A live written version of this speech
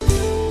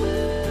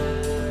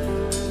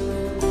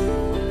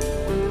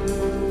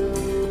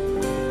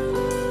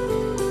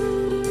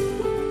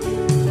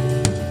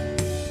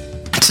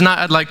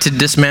tonight I'd like to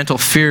dismantle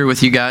fear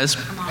with you guys.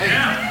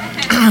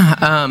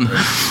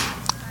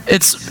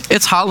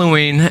 It's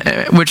Halloween,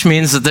 which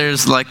means that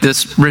there's like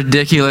this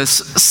ridiculous,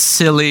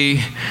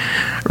 silly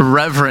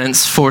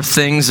reverence for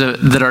things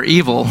that are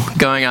evil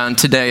going on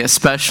today,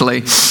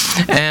 especially.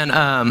 And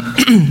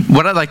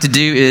what I'd like to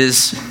do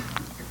is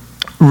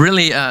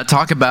really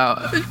talk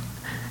about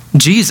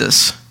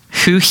Jesus,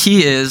 who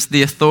he is,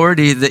 the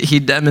authority that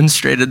he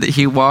demonstrated, that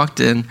he walked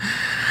in,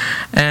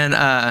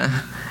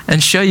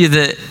 and show you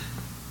that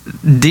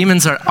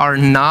demons are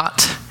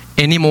not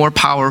any more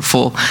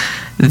powerful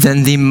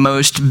than the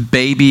most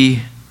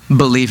baby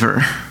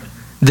believer,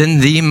 than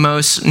the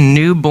most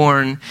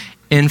newborn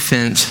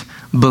infant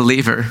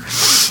believer.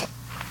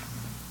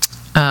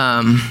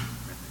 I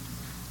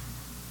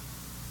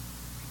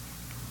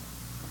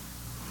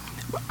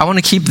want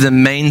to keep the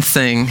main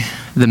thing.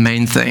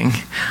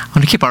 I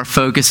want to keep our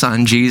focus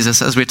on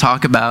Jesus as we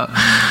talk about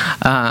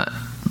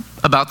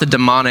the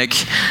demonic.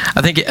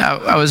 I think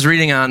I was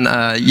reading on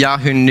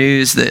Yahoo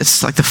News that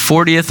it's like the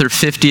 40th or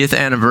 50th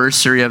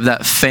anniversary of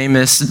that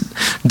famous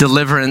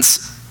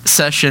deliverance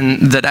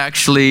session that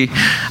actually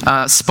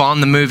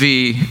spawned the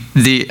movie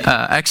The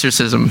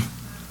Exorcism.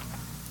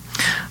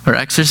 Or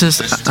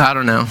Exorcist? I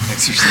don't know.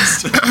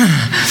 Exorcist.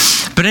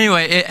 But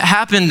anyway, it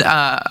happened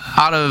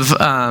out of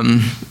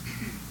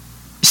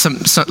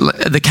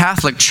the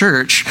Catholic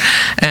Church,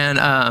 and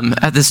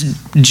at this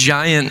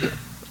giant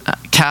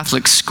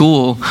Catholic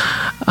school,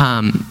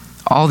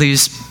 all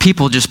these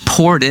people just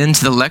poured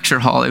into the lecture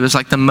hall. It was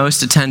like the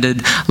most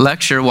attended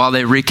lecture while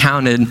they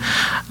recounted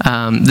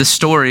the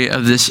story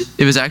of this.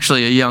 It was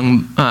actually a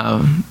young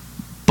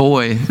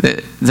boy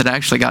that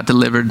actually got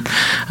delivered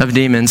of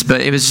demons,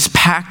 but it was just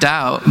packed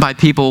out by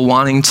people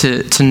wanting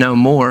to know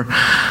more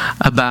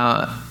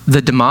about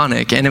the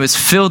demonic, and it was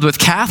filled with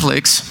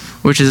Catholics,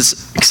 which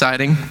is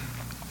exciting.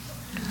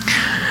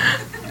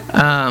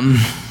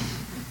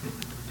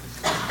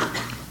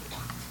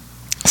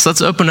 So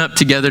let's open up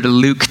together to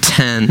Luke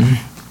 10.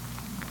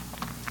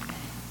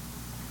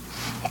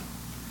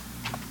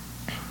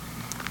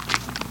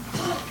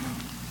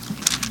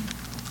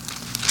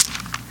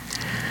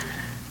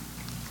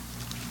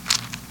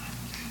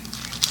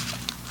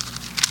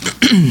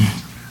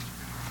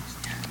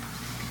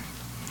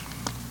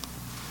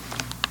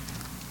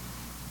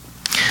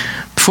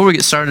 Before we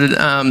get started,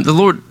 the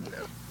Lord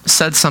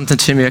said something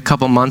to me a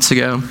couple months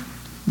ago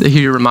that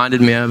he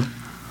reminded me of.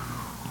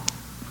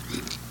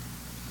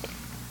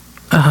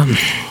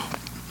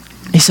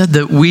 He said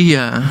that we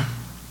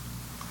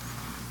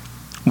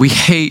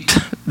hate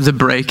the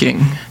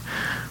breaking,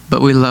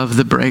 but we love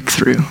the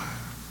breakthrough.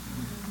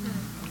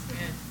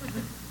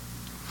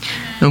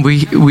 And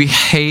we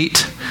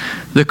hate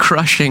the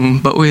crushing,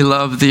 but we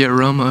love the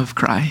aroma of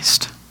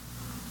Christ.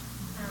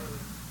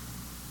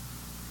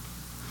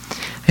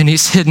 And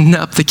he's hidden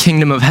up the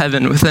kingdom of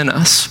heaven within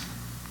us.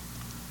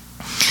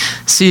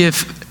 See,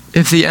 if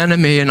the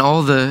enemy and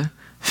all the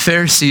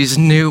Pharisees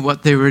knew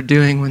what they were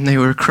doing when they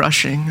were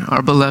crushing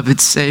our beloved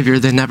Savior,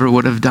 they never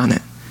would have done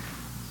it,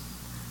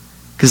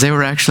 because they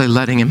were actually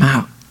letting him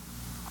out.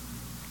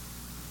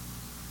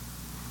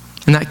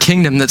 And that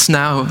kingdom that's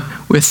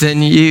now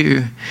within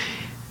you,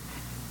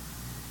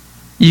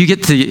 you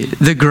get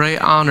the great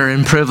honor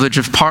and privilege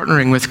of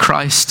partnering with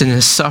Christ in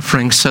his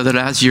suffering, so that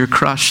as you're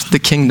crushed, the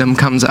kingdom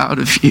comes out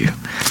of you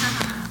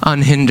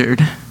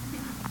unhindered.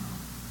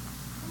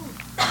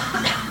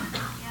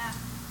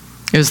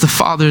 It was the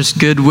Father's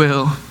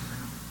goodwill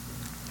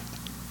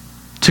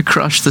to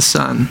crush the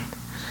Son.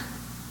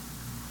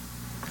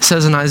 It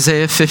says in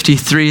Isaiah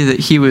 53 that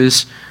he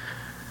was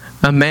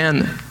a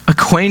man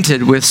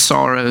acquainted with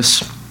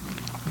sorrows.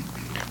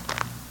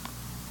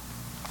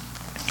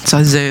 It's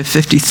Isaiah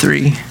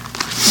 53.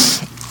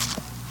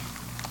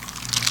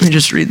 Let me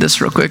just read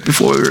this real quick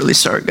before we really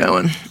start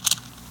going.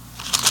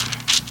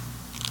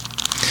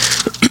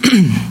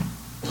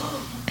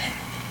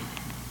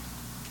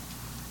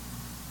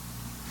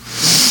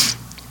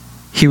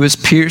 He was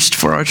pierced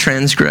for our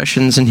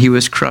transgressions, and he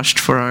was crushed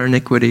for our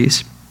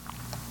iniquities.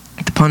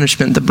 The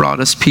punishment that brought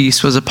us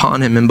peace was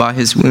upon him, and by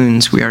his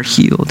wounds we are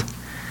healed.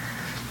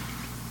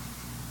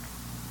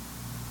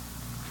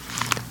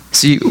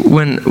 See,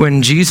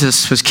 when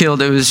Jesus was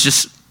killed, it was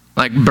just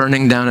like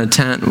burning down a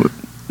tent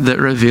that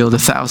revealed a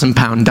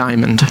 1,000-pound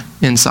diamond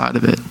inside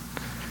of it.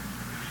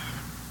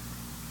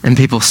 And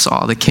people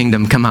saw the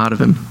kingdom come out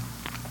of him.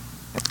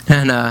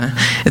 And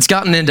it's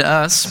gotten into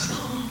us.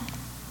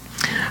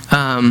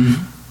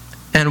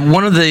 And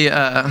one of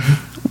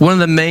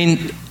the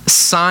main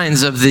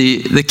signs of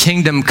the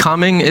kingdom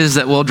coming is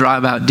that we'll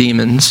drive out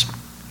demons.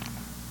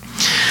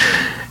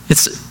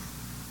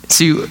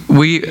 See,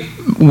 we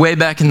way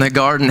back in the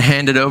garden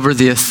handed over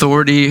the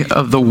authority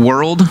of the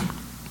world.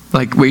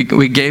 Like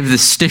we gave the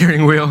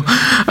steering wheel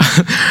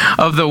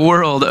of the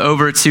world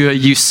over to a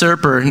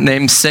usurper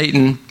named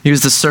Satan. He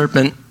was the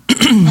serpent.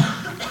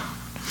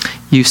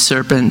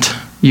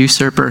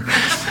 Usurper.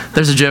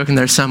 There's a joke in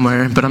there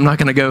somewhere, but I'm not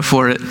going to go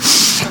for it.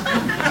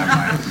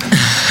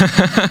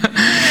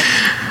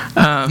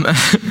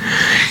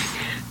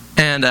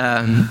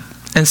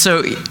 And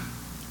so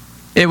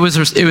it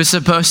was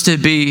supposed to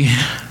be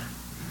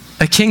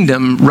a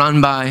kingdom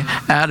run by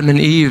Adam and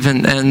Eve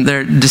and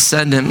their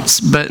descendants.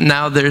 But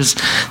now there's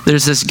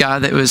this guy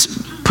that was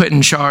put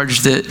in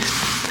charge that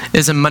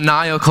is a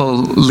maniacal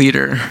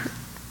leader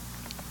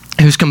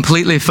who's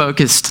completely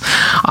focused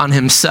on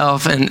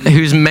himself and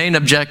whose main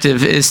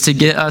objective is to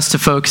get us to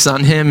focus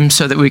on him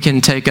so that we can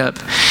take up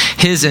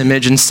his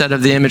image instead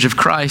of the image of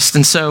Christ.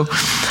 And so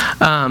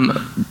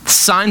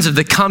signs of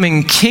the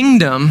coming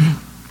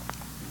kingdom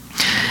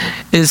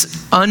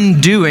is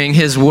undoing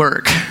his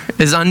work,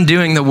 is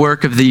undoing the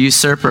work of the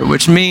usurper,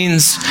 which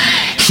means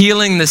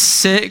healing the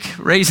sick,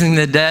 raising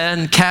the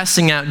dead,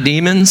 casting out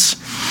demons.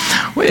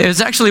 It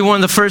was actually one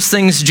of the first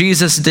things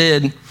Jesus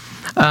did.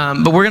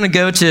 But we're going to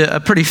go to a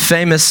pretty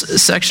famous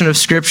section of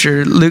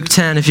Scripture, Luke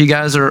 10, if you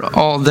guys are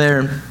all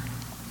there.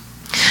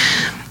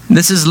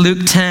 This is Luke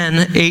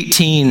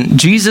 10:18.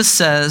 Jesus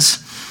says,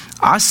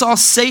 "I saw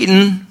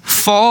Satan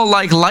fall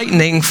like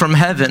lightning from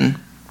heaven.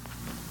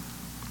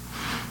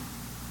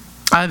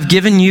 I've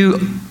given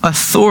you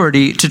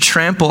authority to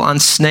trample on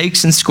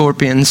snakes and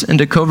scorpions and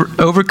to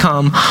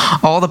overcome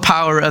all the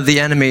power of the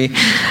enemy,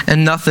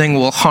 and nothing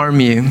will harm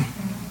you."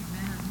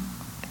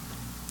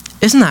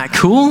 Isn't that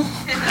cool?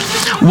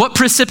 What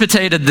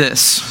precipitated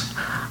this?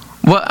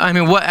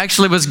 What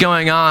actually was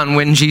going on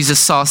when Jesus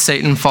saw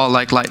Satan fall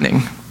like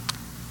lightning?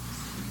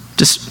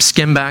 Just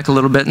skim back a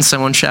little bit and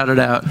someone shout it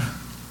out.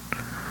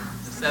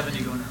 The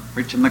 70 going out.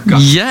 Preaching the gospel.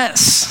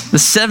 Yes, the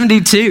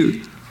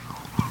 72.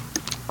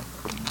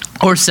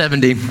 Or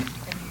 70.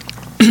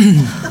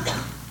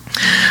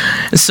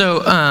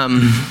 So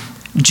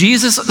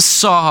Jesus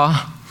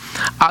saw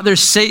either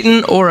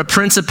Satan or a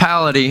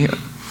principality,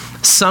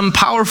 some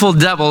powerful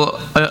devil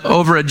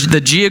over the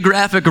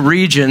geographic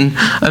region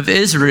of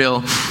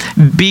Israel,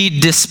 be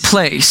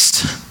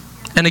displaced.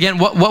 And again,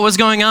 what was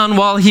going on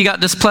while he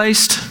got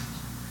displaced?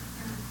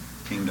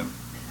 Kingdom.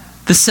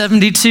 The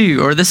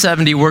 72 or the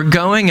 70 were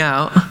going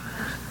out,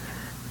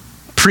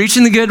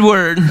 preaching the good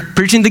word,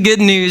 preaching the good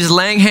news,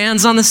 laying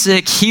hands on the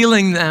sick,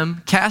 healing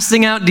them,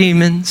 casting out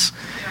demons.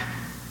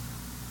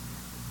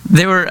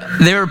 They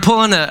were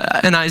pulling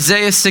an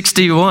Isaiah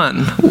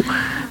 61.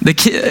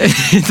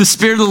 The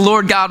Spirit of the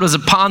Lord God was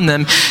upon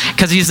them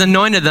because he's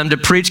anointed them to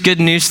preach good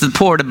news to the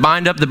poor, to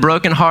bind up the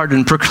brokenhearted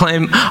and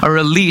proclaim a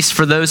release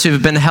for those who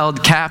have been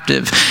held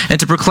captive, and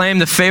to proclaim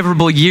the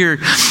favorable year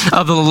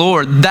of the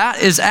Lord.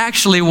 That is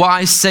actually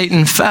why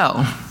Satan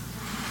fell.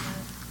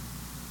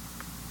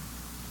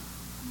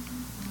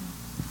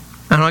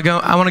 I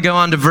want to go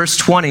on to verse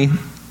 20.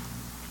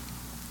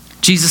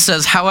 Jesus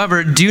says,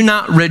 "However, do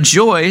not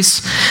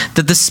rejoice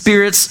that the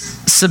spirits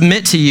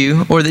submit to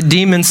you or that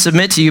demons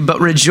submit to you, but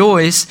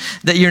rejoice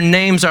that your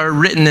names are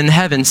written in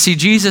heaven." See,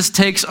 Jesus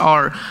takes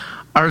our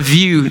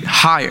view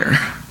higher.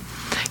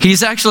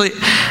 He's actually,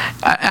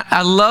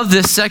 I love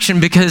this section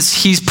because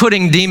he's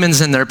putting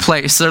demons in their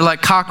place. They're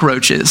like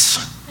cockroaches.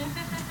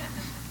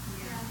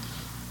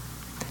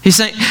 He's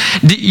saying,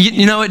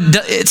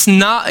 it's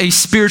not a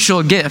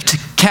spiritual gift.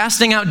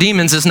 Casting out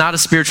demons is not a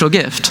spiritual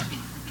gift.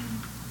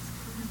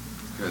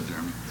 Good,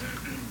 Jeremy.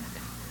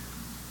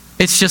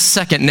 It's just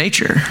second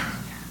nature.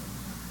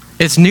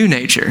 It's new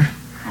nature.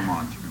 Come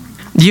on,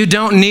 Jeremy. You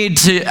don't need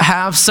to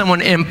have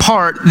someone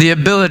impart the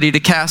ability to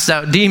cast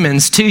out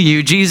demons to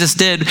you. Jesus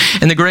did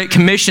in the Great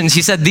Commissions.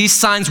 He said, "These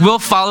signs will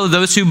follow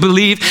those who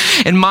believe.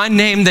 In my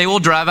name, they will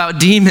drive out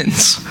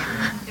demons."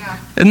 Yeah.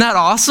 Isn't that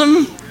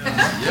awesome?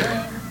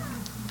 Yeah.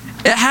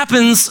 It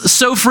happens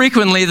so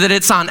frequently that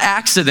it's on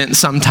accident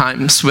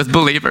sometimes with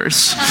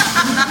believers.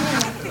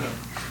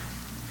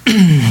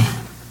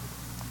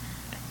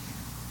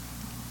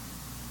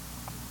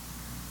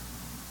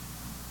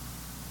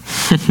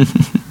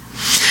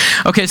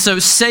 Okay, so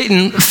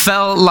Satan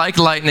fell like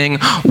lightning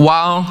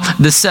while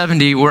the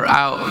 70 were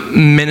out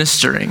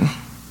ministering.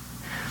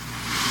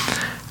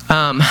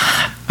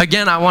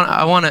 Again, I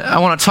want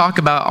to talk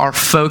about our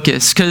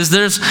focus, because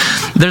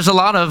there's a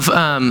lot of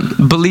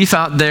belief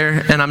out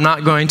there, and I'm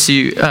not going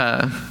to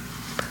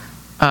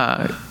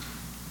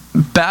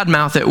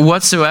badmouth it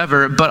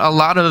whatsoever, but a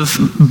lot of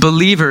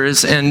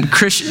believers and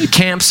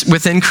camps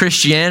within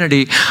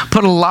Christianity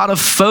put a lot of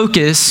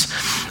focus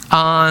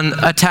on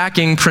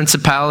attacking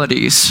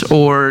principalities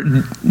or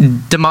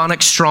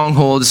demonic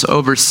strongholds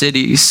over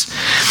cities.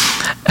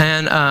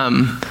 And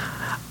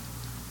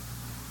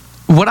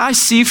what I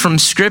see from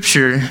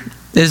Scripture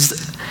is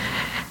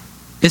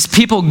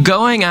people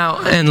going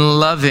out and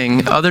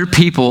loving other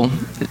people,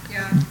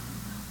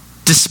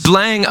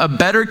 displaying a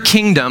better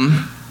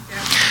kingdom.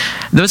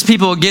 Those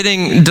people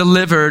getting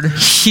delivered,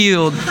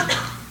 healed,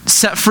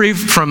 set free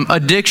from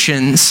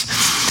addictions.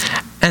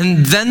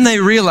 And then they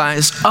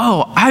realize,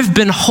 oh, I've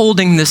been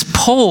holding this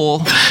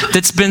pole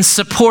that's been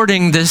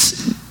supporting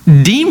this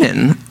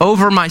demon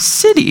over my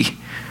city.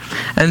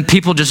 And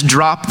people just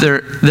drop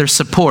their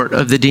support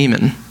of the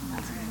demon.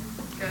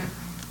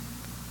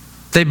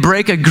 They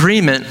break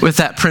agreement with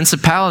that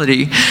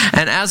principality.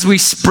 And as we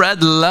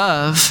spread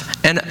love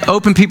and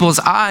open people's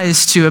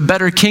eyes to a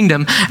better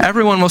kingdom,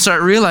 everyone will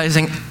start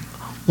realizing,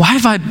 Why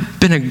have I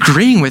been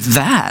agreeing with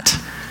that?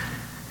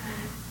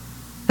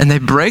 And they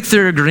break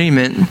their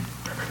agreement,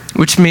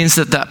 which means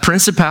that that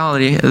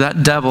principality,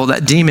 that devil,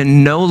 that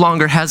demon no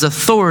longer has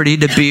authority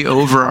to be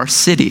over our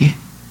city.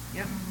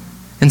 Yep.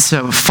 And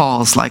so it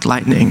falls like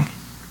lightning.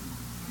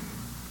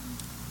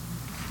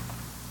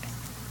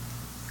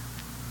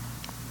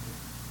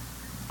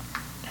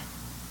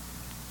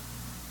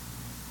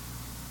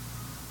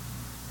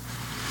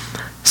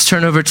 Let's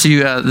turn over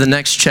to the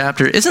next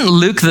chapter. Isn't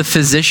Luke the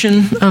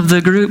physician of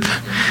the group?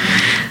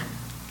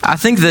 I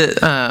think that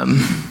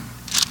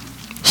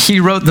he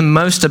wrote the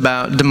most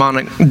about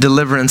demonic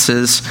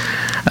deliverances.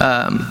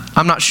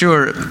 I'm not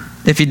sure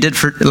if he did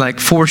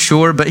for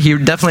sure, but he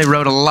definitely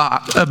wrote a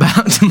lot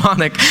about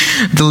demonic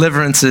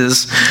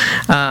deliverances.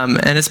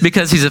 And it's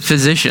because he's a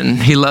physician.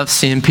 He loves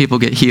seeing people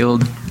get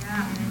healed.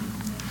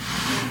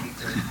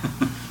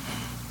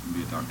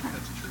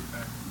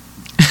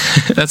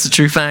 That's a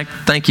true fact.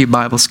 Thank you,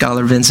 Bible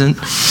scholar Vincent.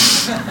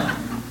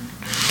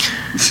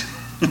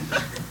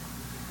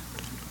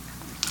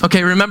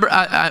 Okay, remember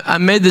I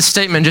made this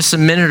statement just a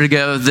minute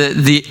ago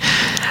that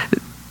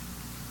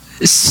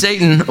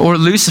Satan or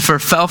Lucifer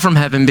fell from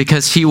heaven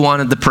because he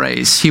wanted the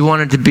praise. He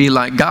wanted to be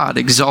like God,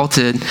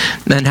 exalted,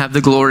 and have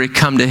the glory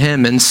come to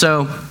him. And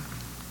so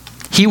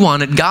he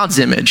wanted God's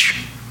image,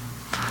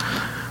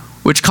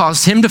 which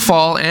caused him to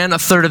fall and a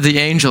third of the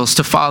angels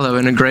to follow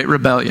in a great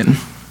rebellion.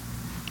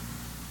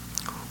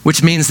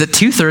 Which means that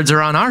 2/3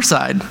 are on our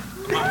side.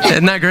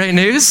 Isn't that great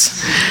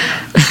news?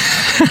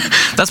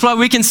 That's why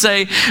we can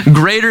say,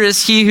 greater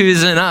is he who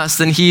is in us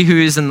than he who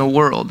is in the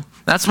world.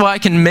 That's why I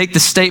can make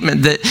the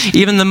statement that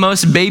even the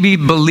most baby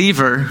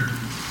believer,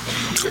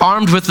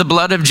 armed with the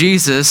blood of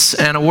Jesus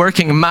and a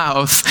working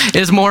mouth,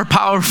 is more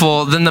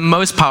powerful than the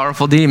most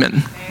powerful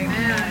demon.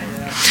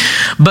 Amen.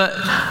 But,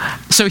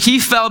 so he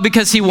fell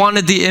because he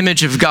wanted the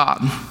image of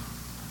God.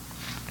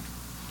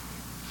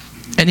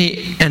 And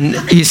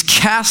he's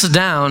cast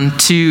down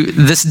to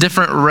this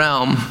different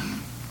realm.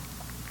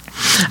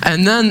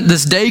 And then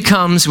this day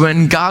comes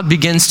when God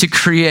begins to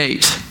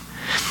create.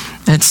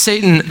 And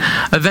Satan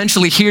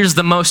eventually hears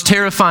the most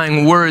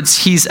terrifying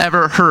words he's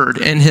ever heard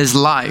in his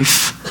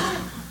life.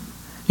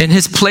 In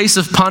his place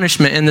of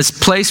punishment, in this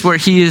place where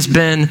he has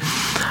been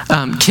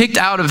kicked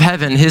out of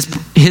heaven,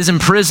 his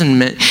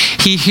imprisonment,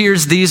 he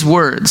hears these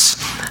words,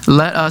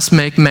 "Let us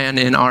make man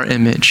in our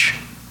image."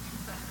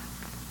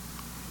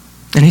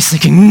 And he's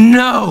thinking,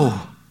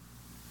 no.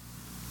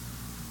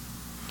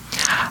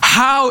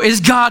 How is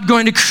God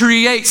going to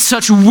create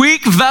such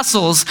weak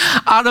vessels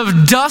out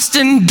of dust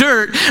and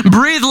dirt,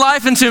 breathe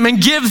life into them,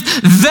 and give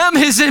them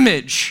his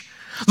image?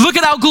 Look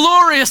at how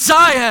glorious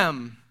I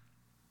am.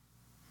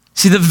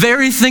 See, the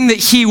very thing that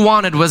he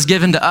wanted was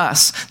given to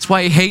us. That's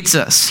why he hates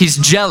us. He's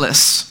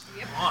jealous.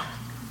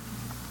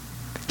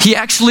 He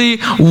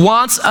actually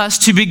wants us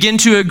to begin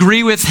to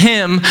agree with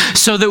him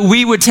so that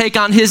we would take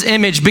on his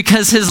image,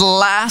 because his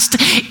last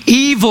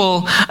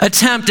evil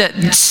attempt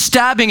at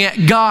stabbing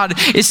at God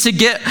is to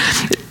get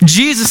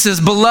Jesus'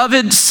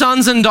 beloved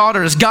sons and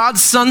daughters,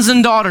 God's sons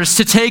and daughters,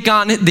 to take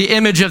on the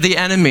image of the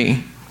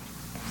enemy.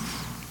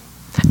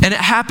 And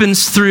it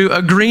happens through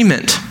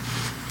agreement.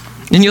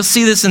 And you'll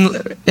see this in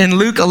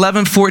Luke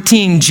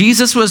 11:14.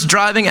 Jesus was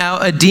driving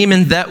out a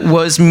demon that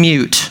was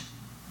mute.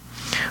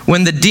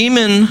 When the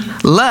demon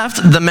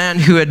left, the man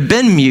who had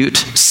been mute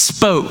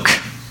spoke.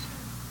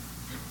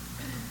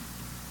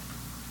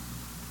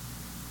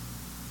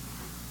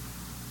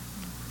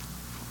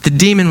 The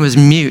demon was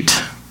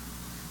mute.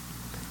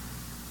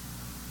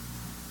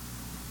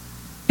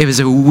 It was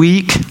a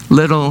weak,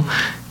 little,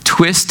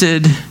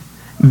 twisted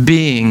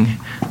being.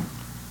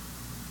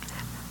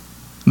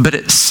 But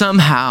it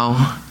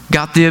somehow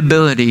got the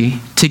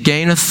ability to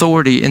gain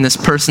authority in this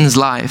person's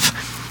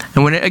life.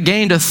 And when it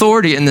gained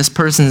authority in this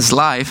person's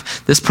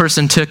life, this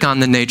person took on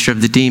the nature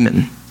of the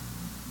demon.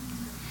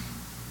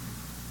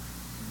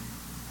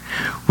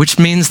 Which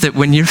means that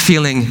when you're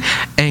feeling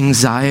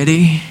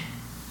anxiety,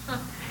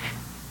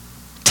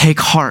 take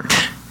heart,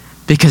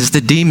 because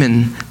the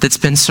demon that's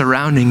been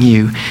surrounding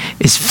you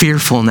is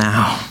fearful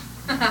now.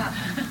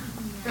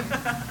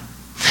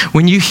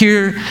 When you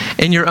hear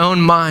in your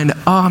own mind,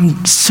 oh,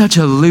 I'm such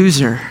a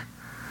loser.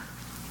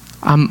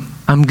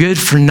 I'm good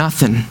for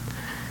nothing.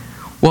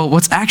 Well,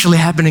 what's actually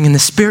happening in the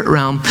spirit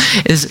realm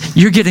is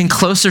you're getting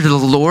closer to the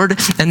Lord,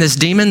 and this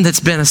demon that's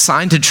been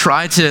assigned to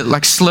try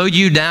to slow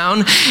you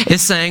down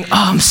is saying,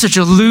 oh, I'm such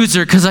a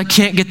loser because I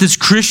can't get this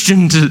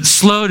Christian to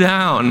slow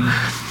down.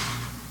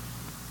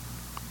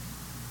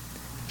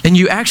 And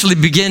you actually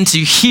begin to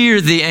hear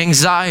the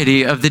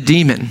anxiety of the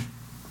demon.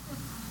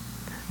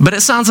 But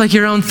it sounds like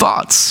your own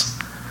thoughts.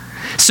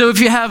 So if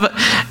you have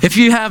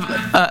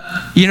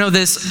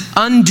this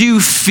undue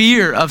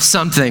fear of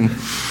something,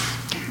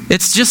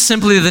 it's just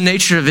simply the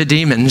nature of a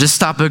demon. Just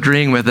stop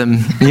agreeing with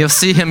him, and you'll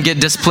see him get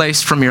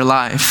displaced from your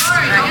life.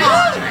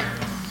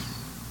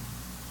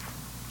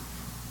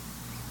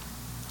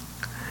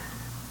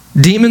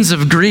 Demons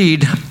of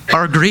greed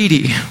are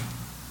greedy.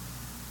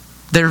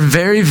 They're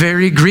very,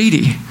 very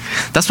greedy.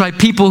 That's why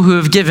people who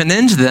have given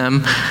in to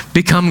them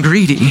become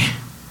greedy.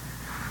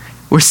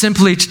 We're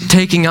simply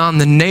taking on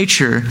the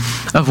nature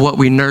of what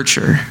we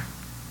nurture.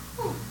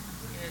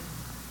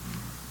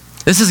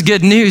 This is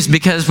good news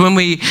because when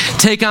we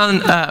take on,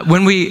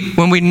 when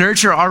we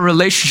nurture our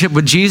relationship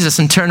with Jesus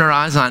and turn our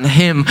eyes on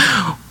Him,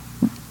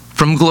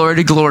 from glory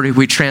to glory,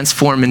 we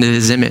transform into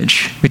His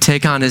image. We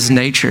take on His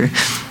nature.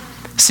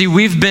 See,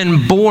 we've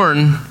been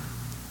born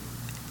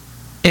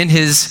in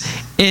His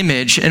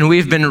image, and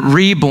we've been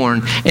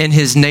reborn in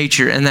His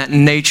nature, and that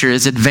nature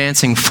is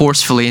advancing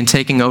forcefully and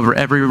taking over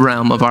every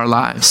realm of our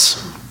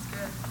lives.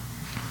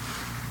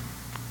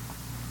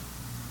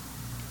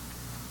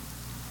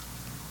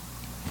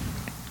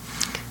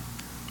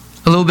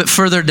 A little bit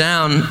further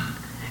down,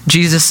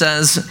 Jesus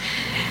says,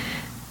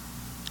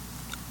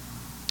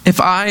 if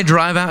I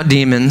drive out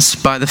demons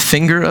by the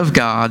finger of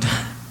God,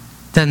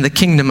 then the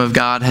kingdom of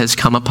God has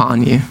come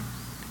upon you.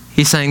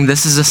 He's saying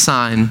this is a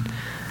sign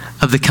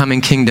of the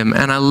coming kingdom.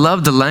 And I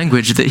love the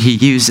language that he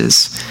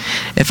uses.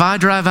 If I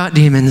drive out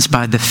demons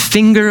by the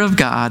finger of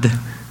God,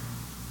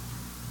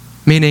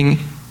 meaning,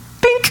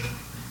 bink,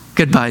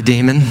 goodbye,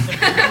 demon.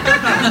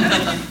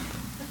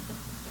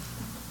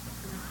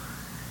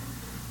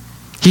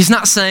 He's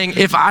not saying,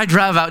 if I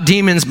drive out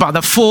demons by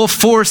the full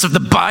force of the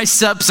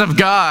biceps of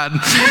God,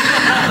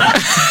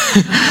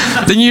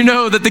 then you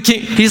know that the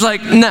king... He's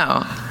like,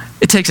 no,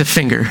 it takes a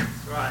finger.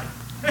 Right.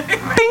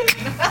 Bink.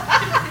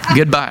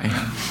 Goodbye.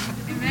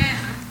 Amen.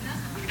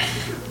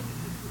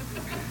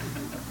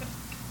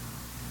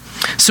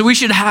 So we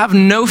should have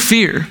no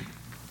fear.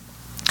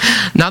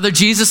 Neither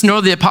Jesus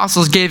nor the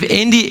apostles gave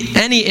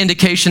any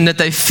indication that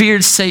they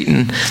feared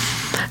Satan.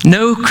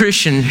 No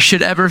Christian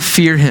should ever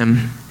fear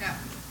him.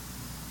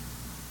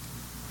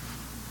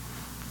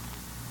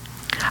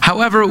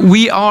 However,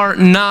 we are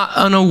not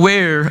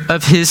unaware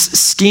of his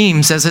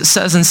schemes, as it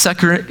says in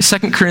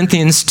 2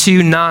 Corinthians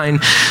 2:9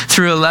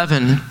 through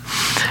 11.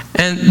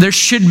 And there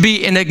should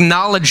be an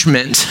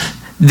acknowledgement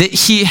that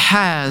he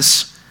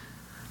has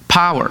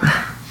power.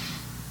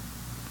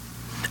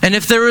 And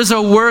if there is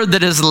a word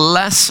that is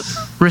less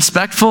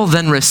respectful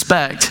than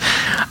respect,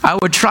 I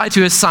would try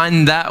to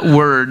assign that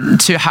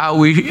word to how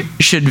we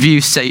should view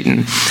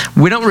Satan.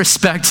 We don't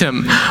respect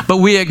him, but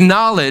we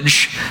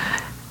acknowledge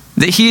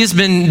that he has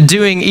been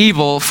doing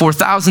evil for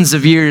thousands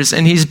of years,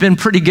 and he's been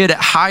pretty good at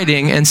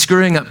hiding and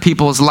screwing up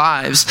people's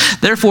lives.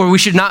 Therefore, we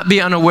should not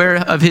be unaware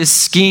of his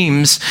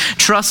schemes.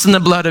 Trust in the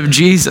blood of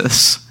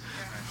Jesus.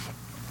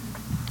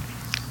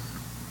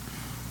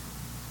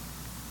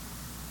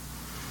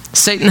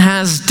 Satan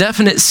has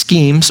definite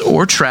schemes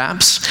or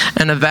traps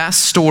and a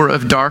vast store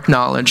of dark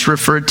knowledge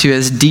referred to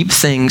as deep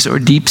things or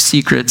deep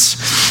secrets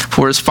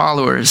for his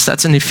followers.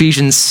 That's in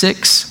Ephesians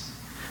 6.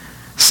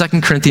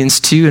 2 Corinthians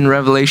 2 and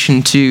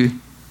Revelation 2.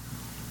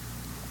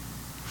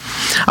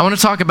 I want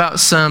to talk about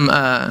some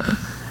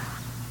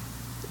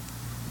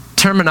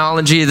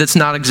terminology that's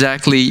not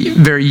exactly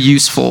very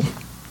useful.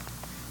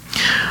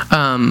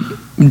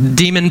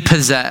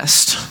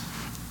 Demon-possessed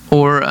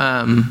or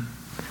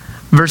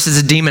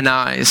versus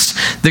demonized.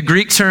 The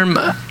Greek term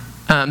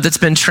that's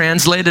been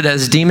translated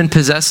as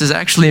demon-possessed is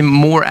actually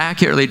more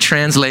accurately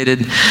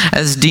translated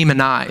as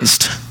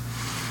demonized.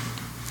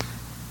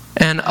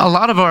 And a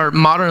lot of our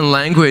modern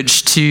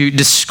language to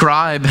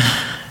describe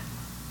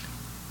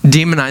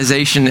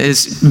demonization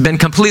has been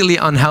completely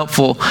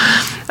unhelpful.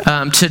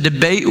 To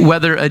debate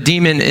whether a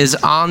demon is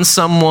on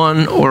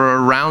someone or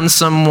around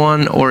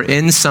someone or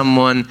in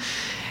someone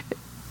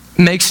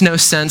makes no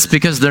sense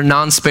because they're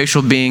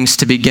non-spatial beings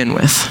to begin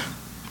with.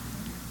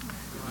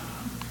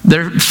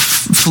 They're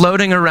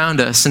floating around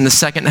us in the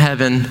second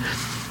heaven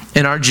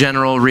in our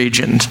general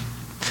region.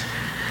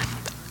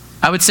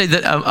 I would say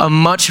that a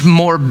much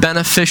more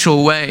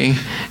beneficial way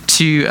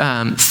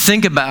to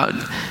think about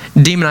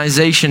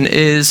demonization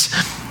is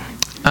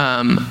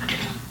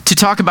to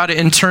talk about it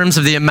in terms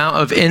of the amount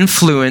of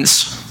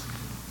influence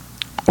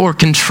or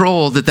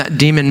control that that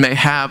demon may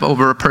have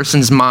over a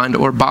person's mind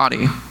or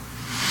body.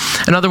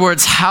 In other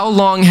words, how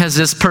long has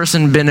this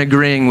person been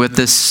agreeing with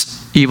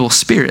this evil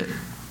spirit?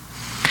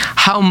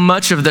 How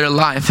much of their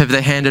life have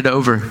they handed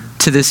over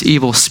to this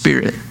evil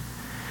spirit?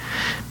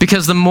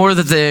 Because the more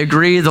that they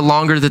agree, the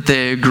longer that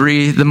they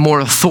agree, the more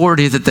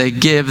authority that they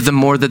give, the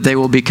more that they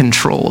will be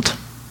controlled.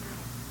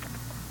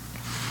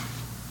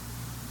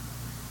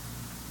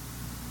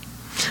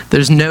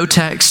 There's no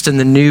text in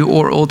the New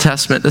or Old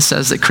Testament that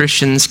says that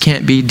Christians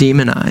can't be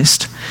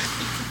demonized.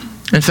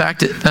 In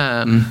fact,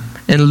 in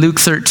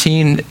Luke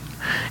 13,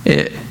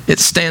 it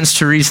stands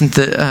to reason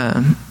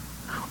that,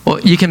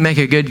 you can make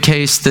a good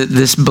case that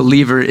this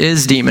believer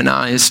is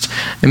demonized.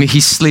 I mean,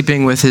 he's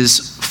sleeping with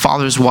his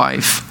father's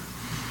wife.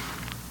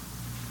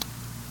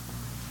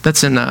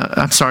 That's in,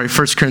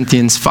 1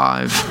 Corinthians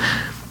 5.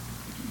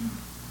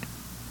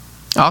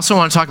 I also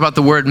want to talk about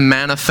the word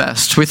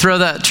manifest. We throw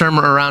that term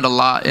around a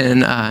lot in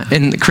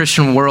the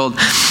Christian world.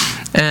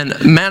 And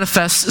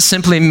manifest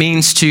simply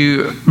means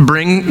to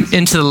bring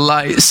into the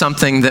light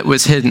something that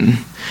was hidden.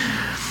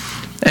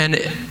 And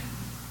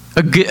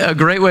a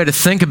great way to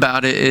think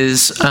about it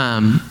is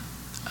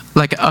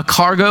like a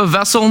cargo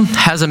vessel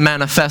has a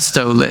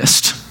manifesto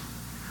list.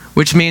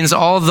 which means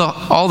all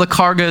the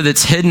cargo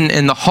that's hidden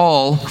in the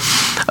hull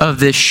of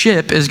this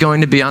ship is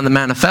going to be on the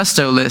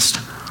manifesto list.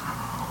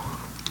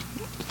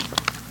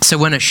 So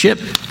when a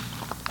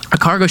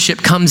cargo ship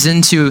comes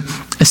into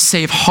a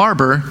safe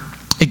harbor,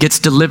 it gets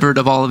delivered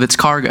of all of its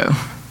cargo.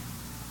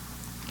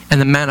 And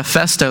the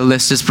manifesto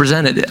list is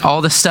presented.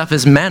 All the stuff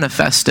is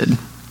manifested.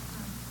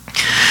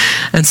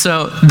 And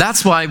so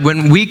that's why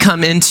when we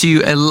come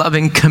into a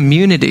loving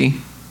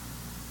community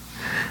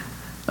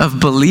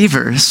of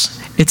believers,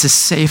 it's a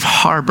safe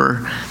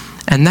harbor.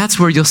 And that's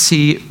where you'll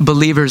see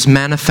believers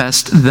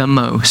manifest the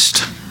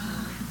most.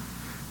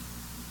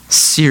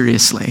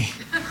 Seriously.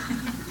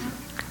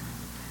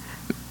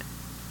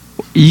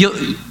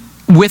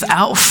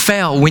 Without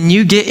fail, when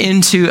you get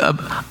into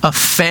a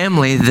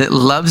family that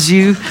loves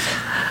you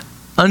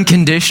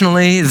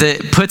unconditionally,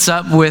 that puts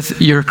up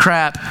with your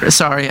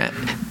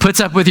puts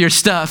up with your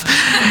stuff,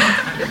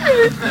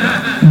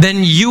 then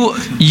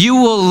you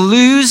will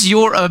lose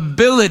your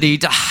ability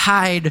to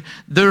hide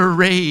the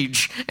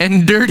rage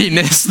and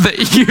dirtiness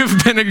that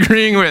you've been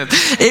agreeing with.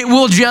 It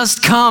will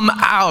just come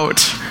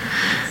out.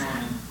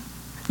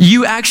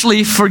 You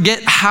actually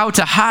forget how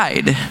to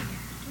hide.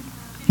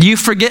 You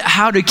forget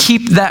how to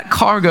keep that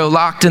cargo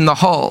locked in the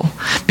hull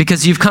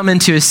because you've come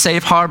into a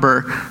safe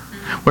harbor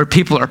where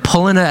people are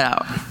pulling it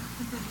out.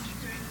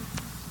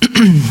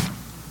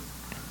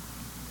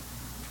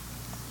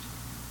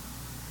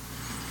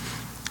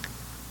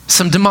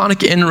 Some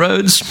demonic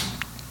inroads.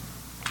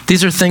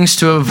 These are things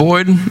to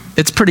avoid.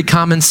 It's pretty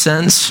common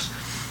sense.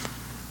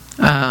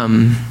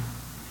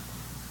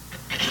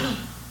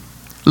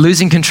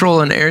 Losing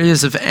control in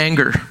areas of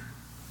anger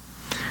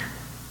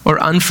or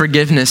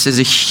unforgiveness is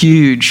a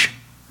huge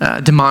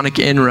demonic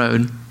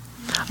inroad.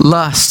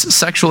 Lust,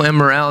 sexual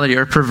immorality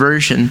or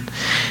perversion,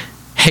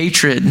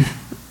 hatred,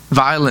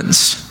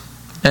 violence,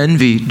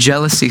 envy,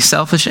 jealousy,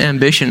 selfish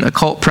ambition,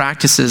 occult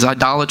practices,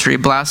 idolatry,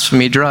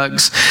 blasphemy,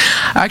 drugs.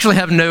 I actually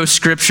have no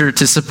scripture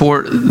to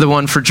support the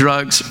one for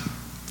drugs.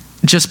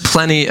 Just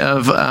plenty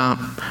of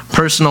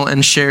personal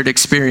and shared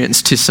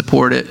experience to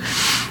support it.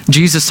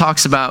 Jesus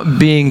talks about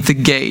being the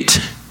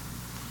gate.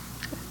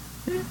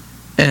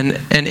 And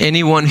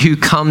anyone who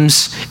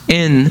comes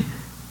in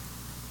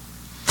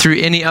through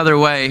any other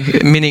way,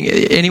 meaning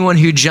anyone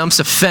who jumps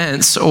a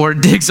fence or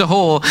digs a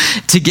hole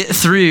to get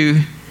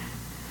through,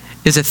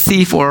 is a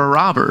thief or a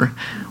robber,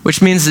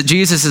 which means that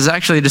Jesus is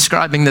actually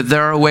describing that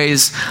there are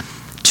ways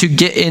to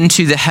get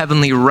into the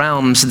heavenly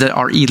realms that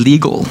are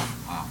illegal.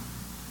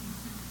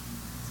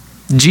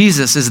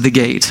 Jesus is the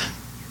gate.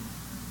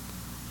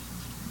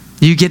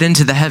 You get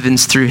into the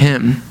heavens through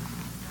him.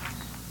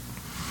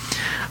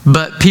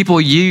 But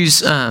people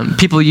use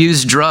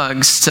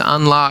drugs to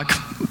unlock,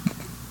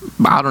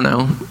 I don't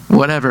know,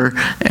 whatever,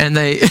 and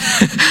they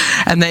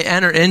and they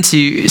enter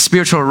into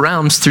spiritual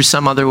realms through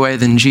some other way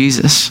than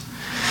Jesus.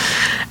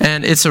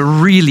 And it's a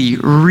really,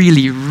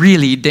 really,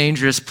 really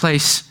dangerous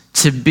place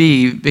to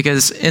be,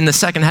 because in the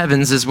second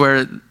heavens is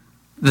where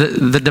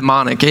the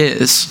demonic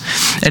is.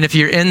 And if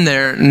you're in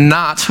there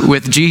not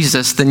with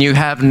Jesus, then you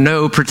have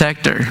no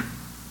protector.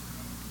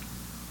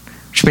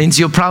 Which means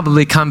you'll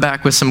probably come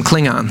back with some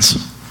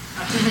Klingons.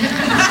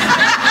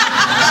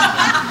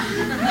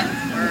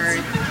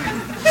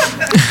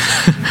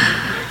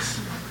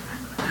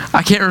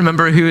 I can't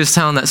remember who was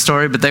telling that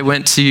story, but they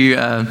went to,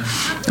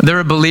 they're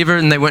a believer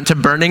and they went to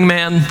Burning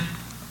Man,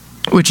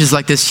 which is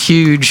like this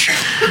huge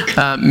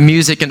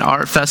music and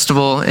art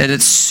festival, and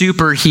it's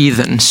super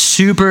heathen,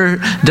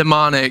 super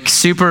demonic,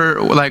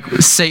 super like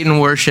Satan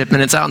worship,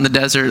 and it's out in the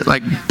desert,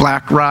 like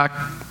Black Rock,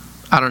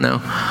 I don't know.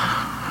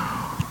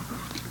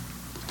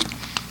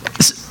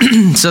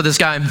 So this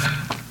guy,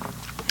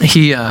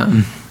 he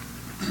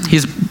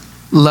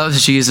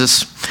loves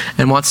Jesus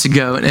and wants to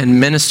go and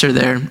minister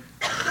there.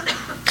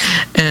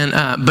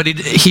 And but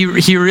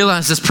he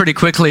realizes pretty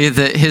quickly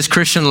that his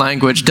Christian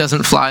language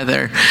doesn't fly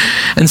there.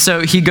 And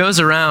so he goes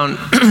around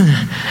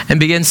and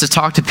begins to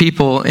talk to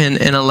people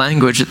in a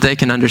language that they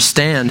can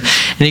understand.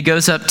 And he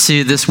goes up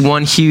to this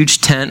one huge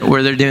tent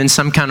where they're doing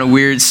some kind of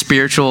weird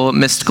spiritual,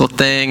 mystical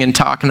thing and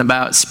talking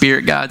about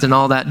spirit guides and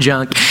all that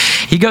junk.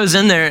 He goes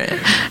in there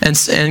and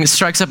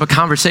strikes up a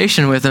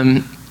conversation with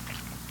him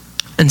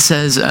and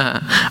says,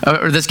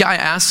 or this guy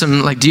asks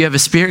him, like, do you have a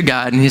spirit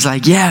guide? And he's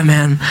like, yeah,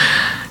 man.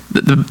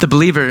 The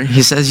believer,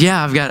 he says,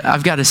 yeah,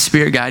 I've got a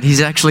spirit guide.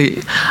 He's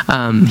actually,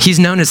 he's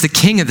known as the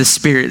king of the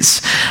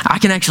spirits. I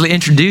can actually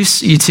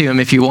introduce you to him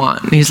if you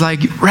want. And he's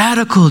like,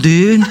 radical,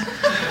 dude.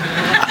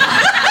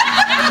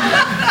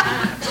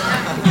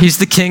 He's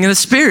the king of the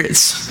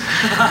spirits.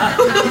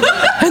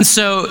 And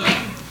so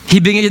he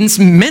begins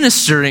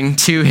ministering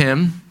to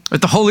him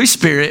with the Holy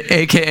Spirit,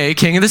 a.k.a.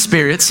 King of the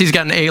Spirits. He's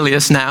got an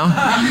alias now.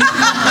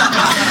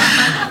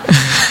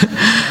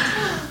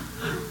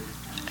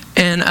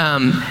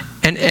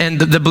 And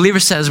the believer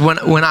says, when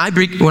I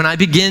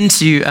begin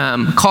to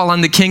call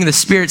on the King of the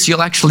Spirits,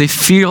 you'll actually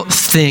feel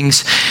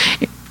things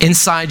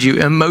inside you,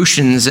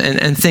 emotions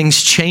and things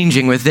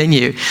changing within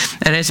you.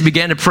 And as he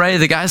began to pray,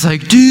 the guy's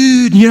like,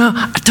 dude,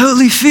 I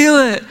totally feel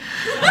it.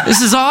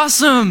 This is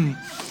awesome.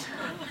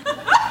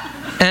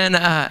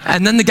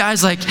 And then the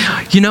guy's like,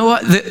 you know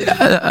what?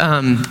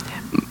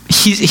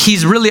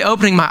 He's really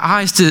opening my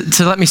eyes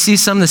to let me see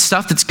some of the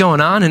stuff that's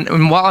going on.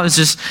 And while I was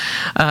just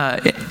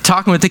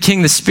talking with the king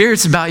of the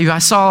spirits about you, I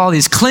saw all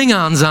these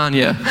Klingons on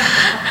you.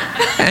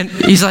 And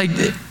he's like,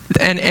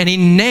 and he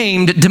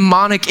named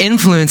demonic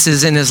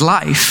influences in his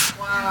life.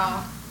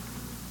 Wow.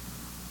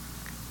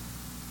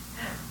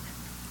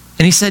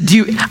 And he said,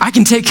 I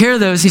can take care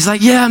of those. He's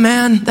like, yeah,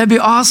 man, that'd be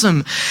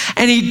awesome.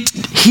 And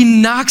he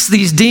knocks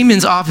these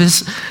demons off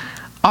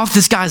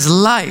this guy's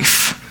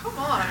life. Come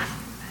on.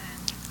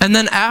 And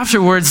then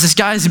afterwards,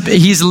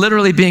 he's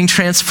literally being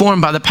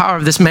transformed by the power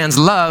of this man's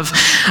love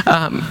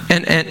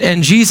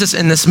and Jesus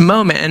in this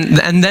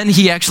moment. And then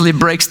he actually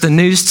breaks the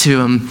news to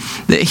him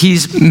that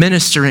he's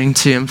ministering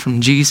to him from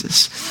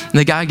Jesus. And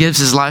the guy gives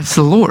his life to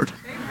the Lord.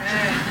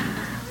 Amen.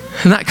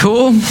 Isn't that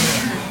cool?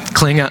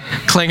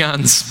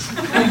 Klingons.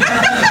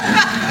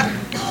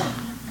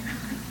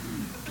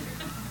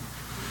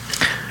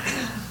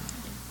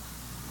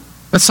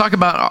 Let's talk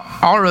about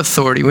our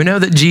authority. We know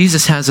that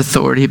Jesus has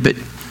authority, but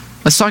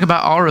let's talk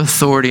about our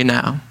authority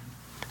now.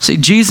 See,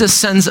 Jesus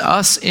sends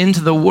us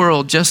into the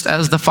world just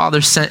as the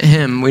Father sent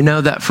him. We know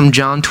that from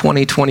John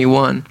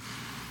 20:21.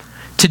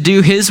 To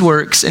do his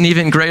works and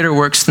even greater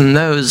works than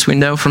those, we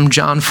know from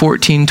John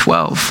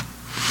 14:12.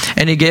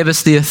 And he gave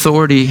us the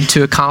authority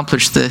to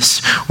accomplish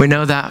this. We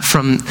know that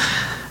from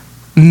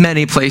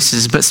many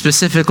places, but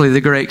specifically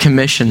the Great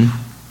Commission.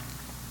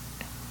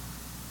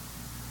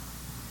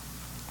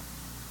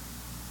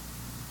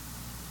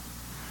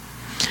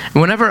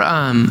 Whenever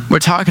we're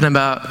talking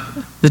about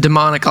the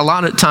demonic, a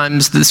lot of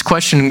times this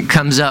question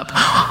comes up,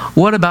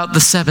 what about the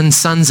 7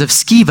 sons of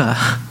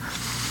Sceva?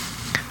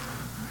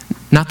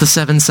 Not the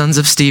 7 sons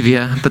of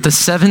Stevia, but the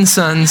 7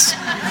 sons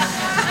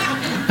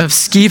of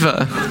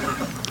Sceva.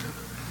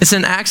 It's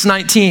in Acts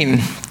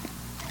 19.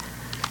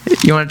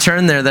 You want to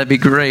turn there, that'd be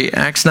great.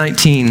 Acts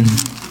 19.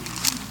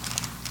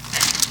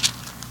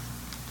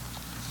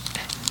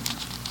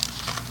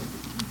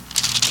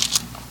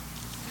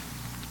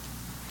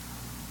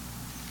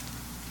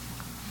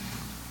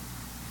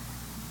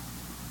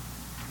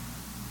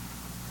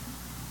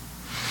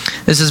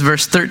 This is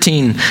verse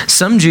 13.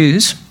 Some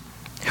Jews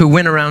who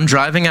went around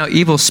driving out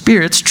evil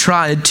spirits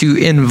tried to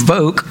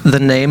invoke the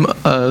name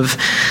of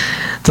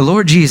the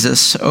Lord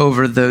Jesus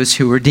over those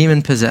who were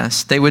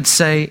demon-possessed. They would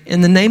say,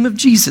 in the name of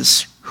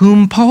Jesus,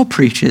 whom Paul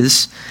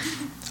preaches,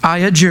 I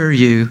adjure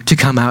you to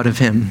come out of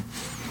him.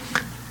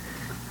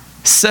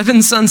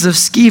 7 sons of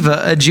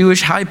Sceva, a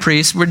Jewish high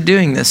priest, were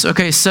doing this.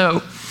 Okay,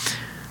 so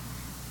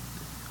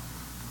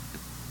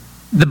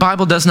the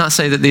Bible does not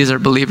say that these are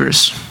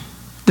believers.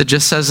 It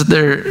just says that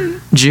they're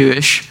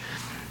Jewish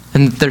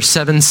and they're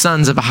 7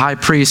 sons of a high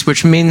priest,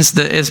 which means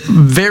that it's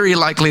very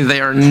likely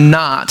they are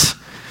not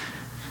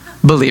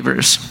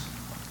believers.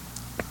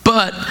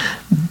 But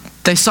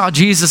they saw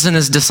Jesus and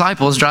his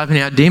disciples driving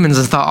out demons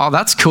and thought, oh,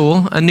 that's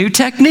cool, a new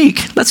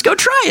technique. Let's go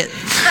try it.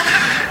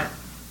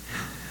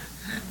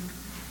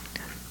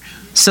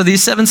 So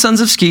these 7 sons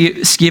of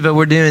Sceva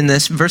were doing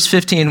this. Verse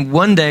 15,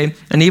 one day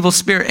an evil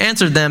spirit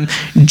answered them,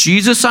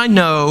 Jesus I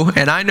know,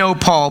 and I know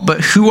Paul,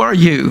 but who are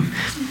you?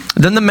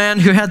 Then the man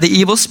who had the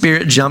evil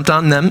spirit jumped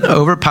on them,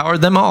 overpowered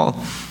them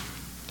all.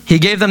 He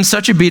gave them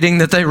such a beating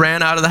that they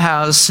ran out of the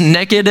house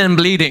naked and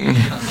bleeding.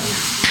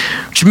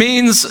 Which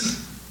means,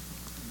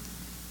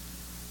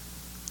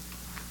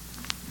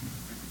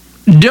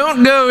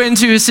 don't go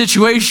into a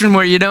situation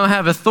where you don't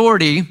have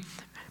authority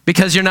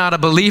because you're not a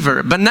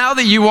believer. But now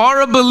that you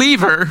are a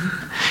believer,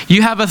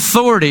 you have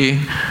authority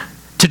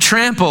to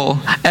trample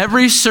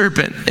every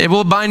serpent. It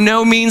will by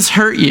no means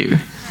hurt you.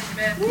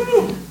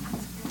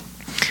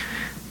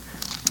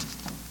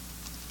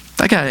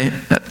 That guy,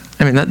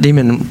 that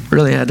demon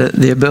really had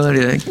the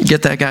ability to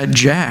get that guy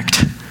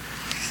jacked.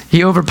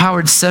 He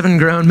overpowered 7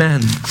 grown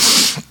men.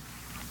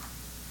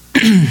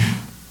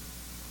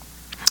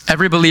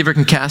 Every believer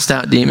can cast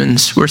out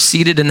demons. We're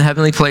seated in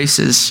heavenly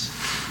places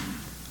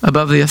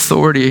above the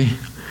authority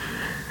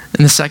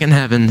in the second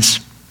heavens.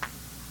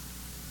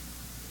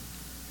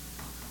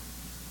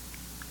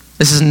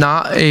 This is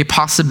not a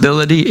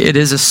possibility. It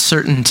is a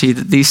certainty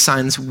that these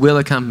signs will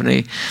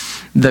accompany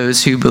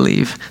those who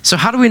believe. So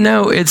how do we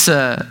know it's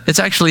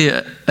actually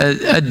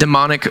a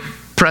demonic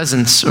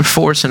presence or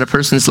force in a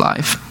person's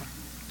life?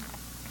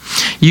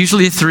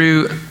 Usually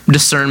through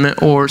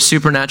discernment or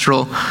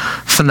supernatural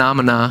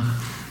phenomena.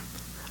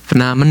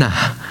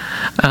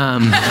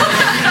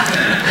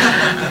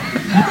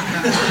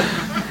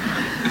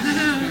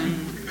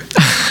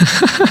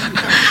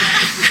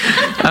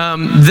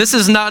 This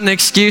is not an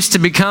excuse to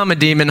become a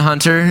demon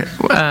hunter.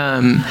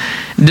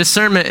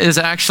 Discernment is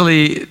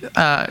actually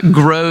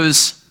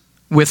grows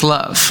with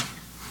love.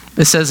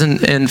 It says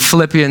in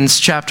Philippians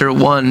chapter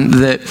 1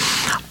 that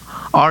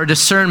our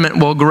discernment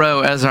will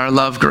grow as our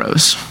love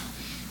grows.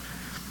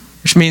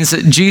 Which means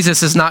that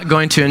Jesus is not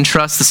going to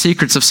entrust the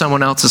secrets of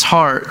someone else's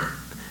heart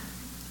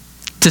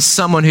to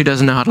someone who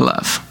doesn't know how to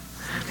love.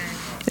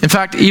 In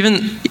fact,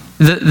 even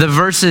the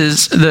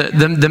verses,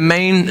 the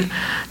main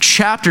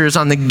chapters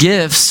on the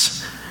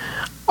gifts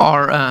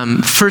are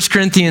 1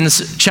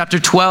 Corinthians chapter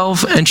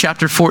 12 and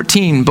chapter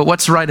 14. But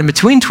what's right in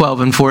between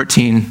 12 and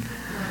 14?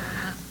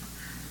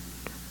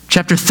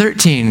 Chapter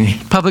 13,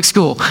 public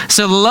school.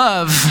 So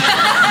love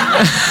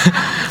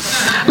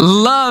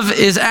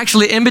is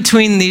actually in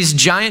between these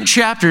giant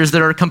chapters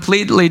that are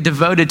completely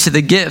devoted to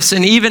the gifts.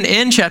 And even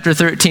in chapter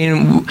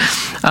 13,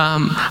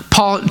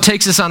 Paul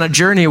takes us on a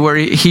journey where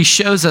he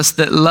shows us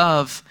that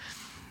love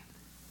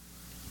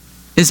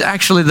is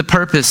actually the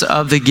purpose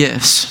of the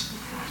gifts.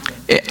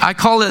 I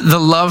call it the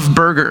love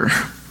burger.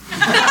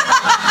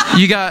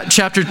 You got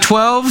chapter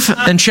 12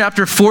 and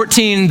chapter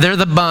 14, they're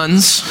the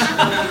buns.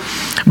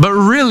 But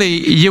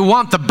really, you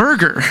want the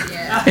burger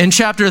in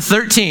chapter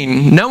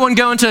 13. No one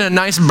going to a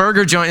nice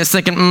burger joint is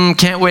thinking,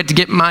 can't wait to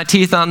get my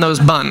teeth on those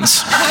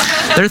buns.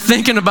 They're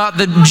thinking about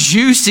the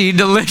juicy,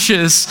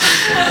 delicious,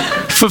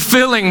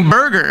 fulfilling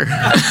burger.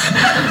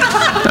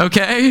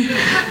 Okay?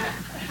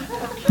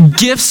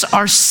 Gifts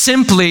are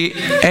simply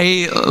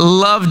a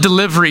love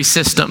delivery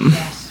system.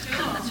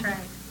 That's right.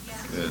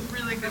 Yeah.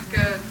 Really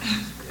good.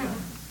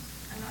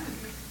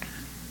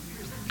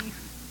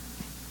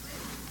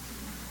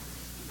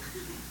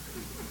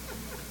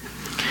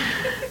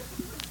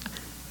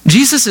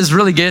 Jesus is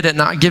really good at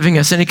not giving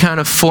us any kind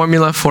of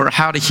formula for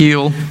how to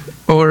heal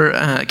or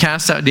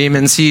cast out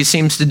demons. He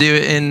seems to do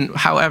it in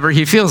however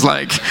he feels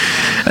like,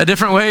 a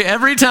different way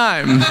every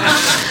time.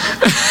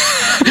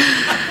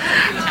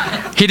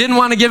 He didn't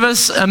want to give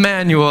us a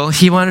manual.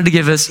 He wanted to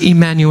give us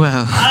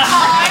Emmanuel.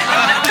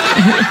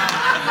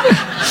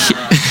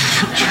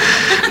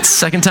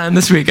 Second time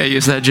this week I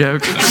used that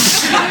joke.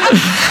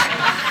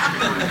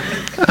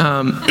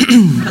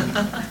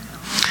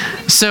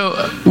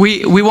 So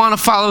we want to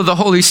follow the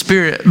Holy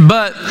Spirit,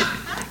 but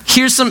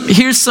here's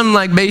some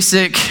like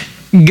basic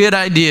good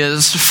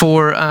ideas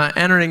for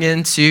entering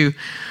into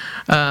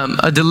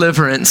a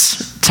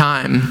deliverance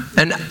time.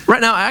 And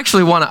right now I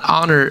actually want to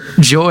honor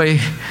Joy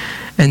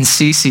and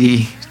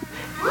Cece.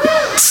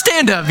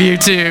 Stand up, you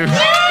two.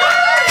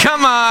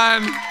 Come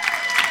on.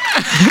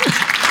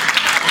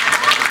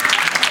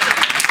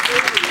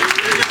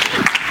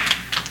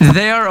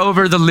 They are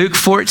over the Luke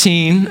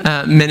 14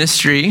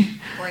 ministry.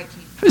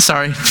 14.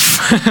 Sorry.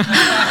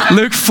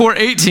 Luke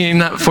 4:18,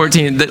 not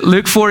 14.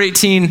 Luke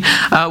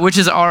 4:18, which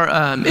is our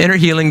inner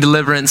healing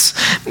deliverance.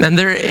 And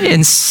they're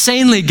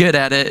insanely good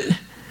at it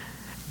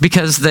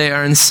because they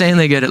are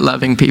insanely good at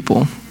loving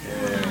people.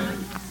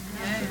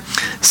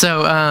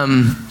 So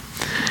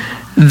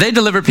they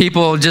deliver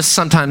people just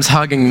sometimes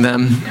hugging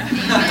them.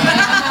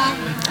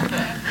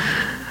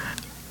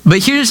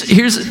 But here's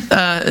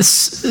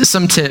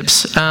some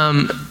tips.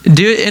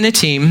 Do it in a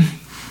team.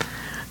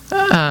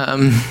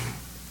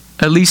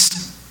 At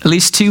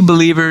least 2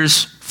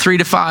 believers, 3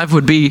 to 5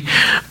 would be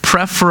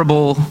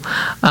preferable,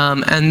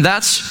 and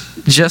that's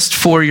just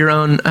for your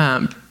own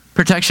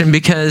protection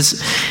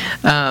because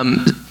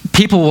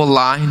people will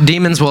lie,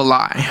 demons will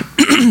lie.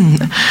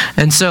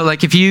 And so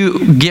like if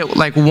you get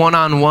like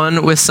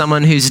one-on-one with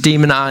someone who's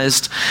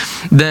demonized,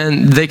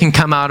 then they can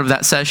come out of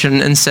that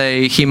session and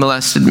say, he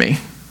molested me.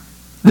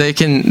 They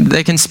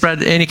can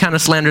spread any kind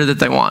of slander that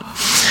they want.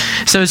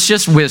 So it's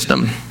just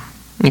wisdom,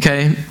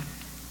 okay?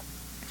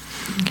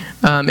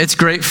 It's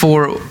great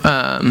for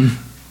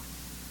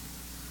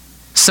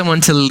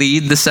someone to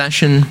lead the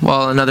session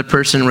while another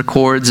person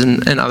records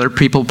and other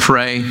people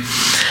pray.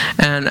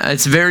 And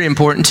it's very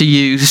important to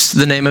use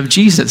the name of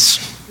Jesus.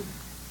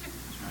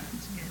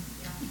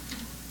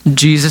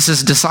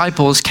 Jesus'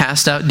 disciples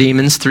cast out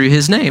demons through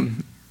his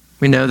name.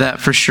 We know that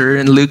for sure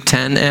in Luke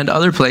 10 and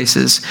other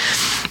places.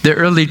 The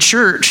early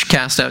church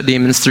cast out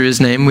demons through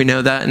his name. We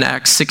know that in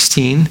Acts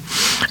 16.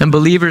 And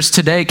believers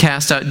today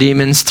cast out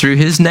demons through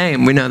his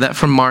name. We know that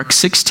from Mark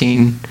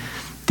 16.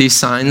 These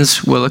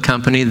signs will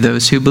accompany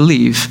those who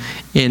believe.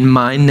 In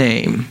my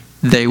name,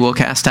 they will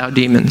cast out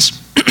demons.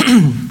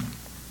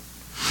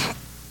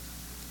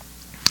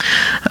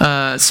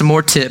 Some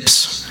more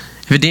tips.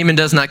 If a demon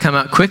does not come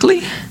out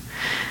quickly,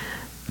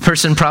 the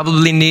person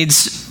probably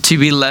needs to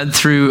be led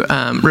through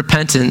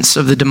repentance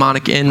of the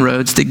demonic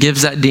inroads that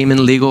gives that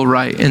demon legal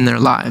right in their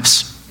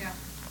lives.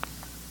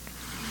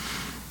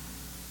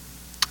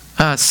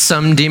 Yeah.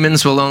 Some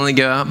demons will only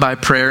go out by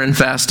prayer and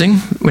fasting.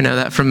 We know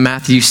that from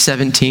Matthew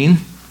 17.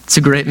 It's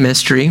a great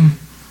mystery.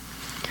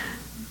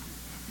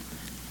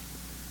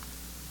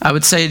 I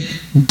would say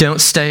don't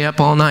stay up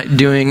all night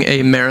doing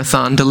a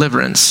marathon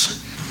deliverance.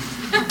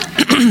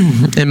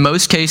 In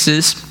most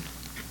cases,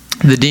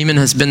 the demon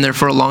has been there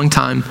for a long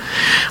time.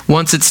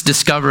 Once it's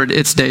discovered,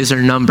 its days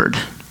are numbered.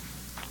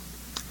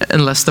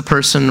 Unless the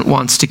person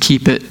wants to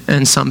keep it,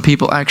 and some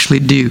people actually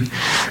do.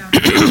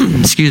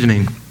 Excuse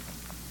me.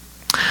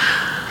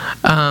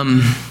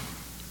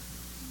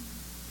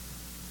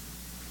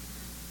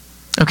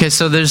 Okay,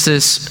 so there's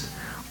this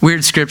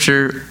weird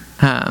scripture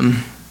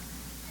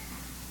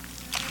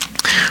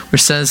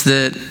which says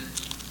that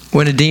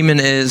when a demon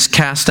is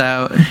cast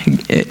out,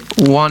 it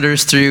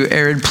wanders through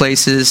arid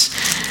places,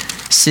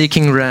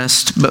 seeking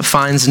rest, but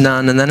finds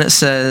none. And then it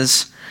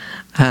says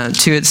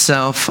to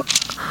itself,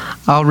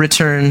 I'll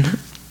return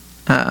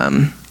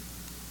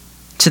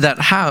to to that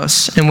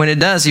house. And when it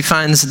does, he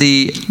finds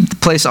the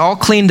place all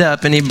cleaned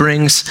up, and he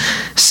brings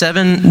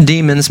 7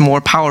 demons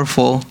more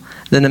powerful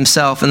than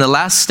himself. And the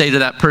last state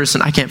of that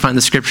person, I can't find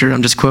the scripture,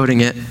 I'm just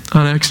quoting it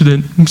on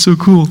accident. I'm so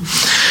cool.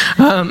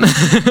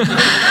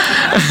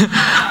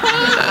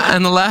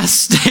 And the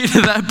last state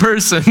of that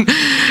person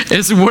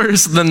is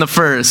worse than the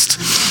first.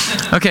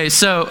 Okay,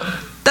 so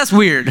that's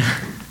weird.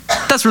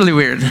 That's really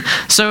weird.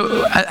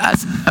 So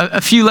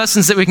a few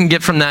lessons that we can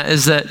get from that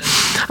is that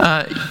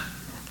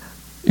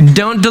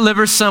don't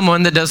deliver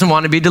someone that doesn't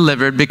want to be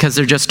delivered, because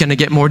they're just going to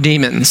get more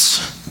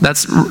demons.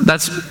 That's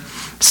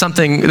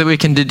something that we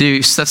can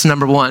deduce. That's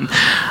number one.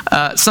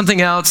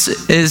 Something else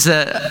is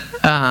that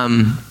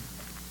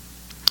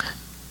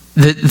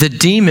the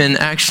demon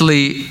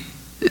actually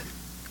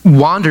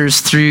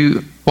wanders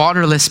through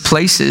waterless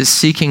places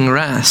seeking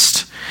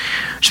rest,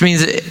 which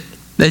means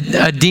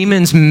a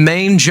demon's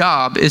main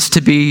job is to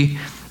be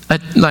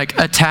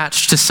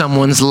attached to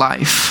someone's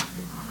life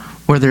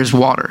where there's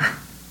water.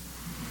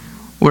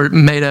 We're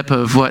made up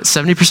of what,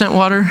 70%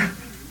 water?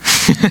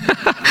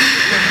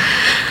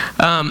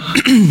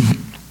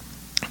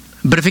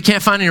 But if he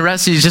can't find any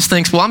rest, he just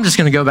thinks, well, I'm just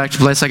going to go back to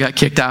the place I got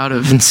kicked out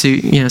of and see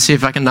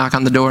if I can knock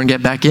on the door and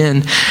get back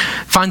in.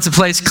 Finds the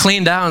place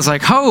cleaned out and is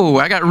like, oh,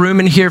 I got room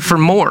in here for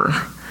more.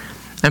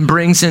 And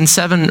brings in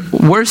 7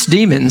 worse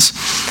demons.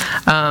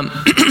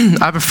 I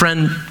have a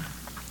friend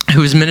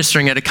who was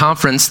ministering at a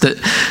conference that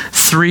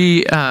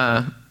 3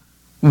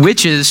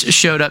 witches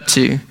showed up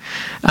to.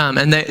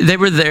 And they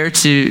were there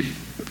to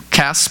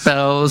cast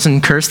spells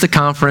and curse the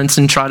conference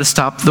and try to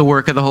stop the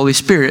work of the Holy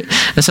Spirit.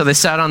 And so they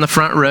sat on the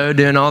front row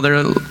doing all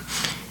their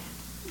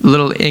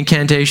little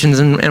incantations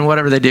and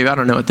whatever they do. I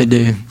don't know what they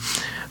do.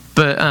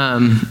 But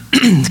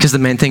because the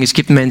main thing is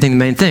keep the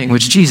main thing,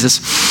 which is Jesus.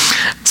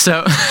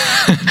 So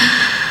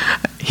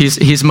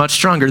he's much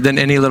stronger than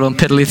any little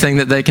piddly thing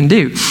that they can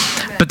do.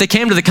 But they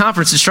came to the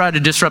conference to try to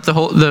disrupt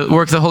the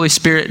work of the Holy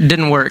Spirit. It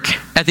didn't work.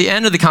 At the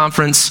end of the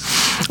conference,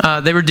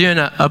 they were doing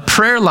a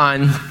prayer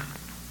line.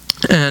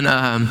 And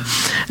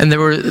there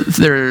were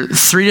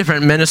 3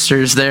 different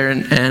ministers there,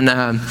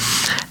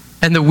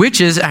 and the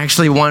witches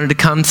actually wanted to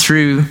come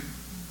through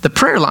the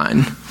prayer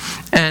line,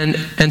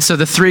 and so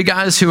the 3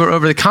 guys who were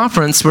over the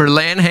conference were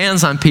laying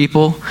hands on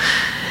people,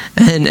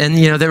 and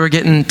they were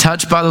getting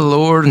touched by the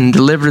Lord and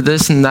delivered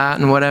this and that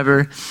and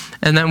whatever.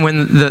 And then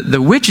when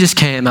the witches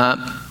came up,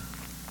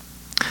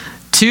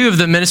 2 of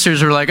the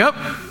ministers were like,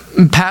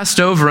 passed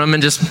over them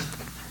and just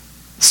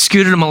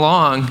scooted him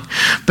along.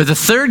 But the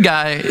 3rd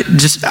guy,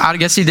 I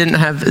guess he didn't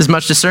have as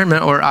much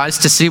discernment or eyes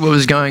to see what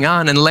was going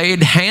on, and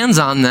laid hands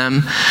on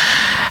them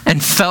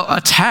and felt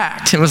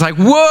attacked and was like,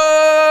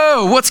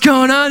 whoa, what's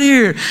going on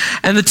here?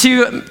 And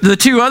the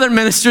two other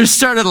ministers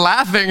started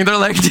laughing. They're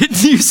like,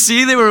 didn't you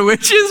see they were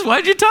witches?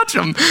 Why'd you touch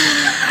them?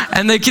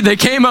 And they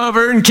came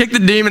over and kicked the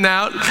demon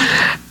out.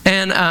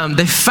 And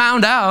they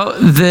found out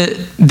that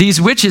these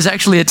witches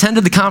actually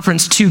attended the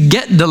conference to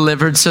get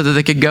delivered so that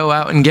they could go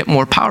out and get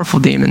more powerful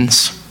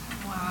demons.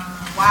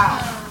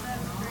 Wow.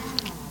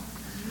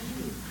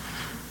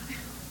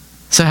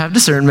 So have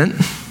discernment.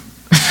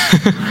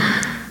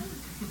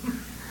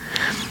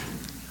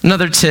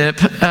 Another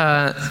tip,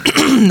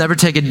 never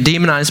take a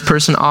demonized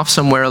person off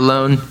somewhere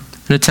alone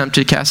and attempt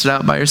to cast it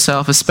out by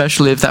yourself,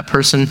 especially if that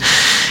person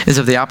is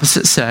of the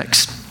opposite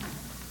sex.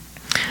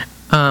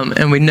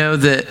 And we know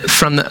that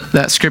from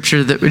that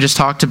scripture that we just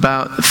talked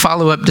about,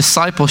 follow-up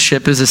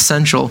discipleship is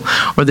essential,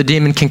 or the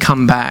demon can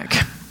come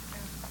back.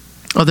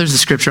 Oh, there's the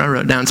scripture I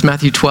wrote down. It's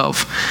Matthew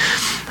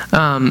 12.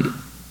 And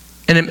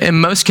in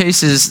most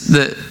cases,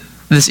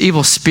 this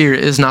evil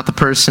spirit is not the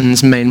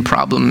person's main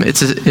problem.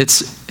 It's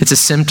a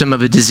symptom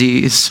of a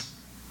disease.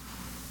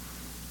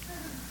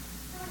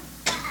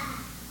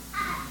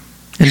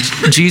 And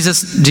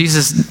Jesus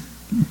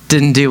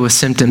didn't deal with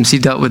symptoms. He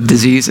dealt with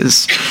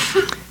diseases.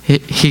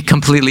 He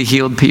completely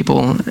healed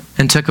people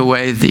and took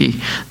away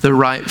the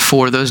right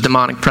for those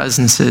demonic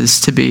presences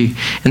to be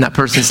in that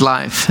person's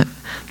life.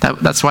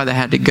 That's why they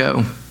had to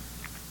go.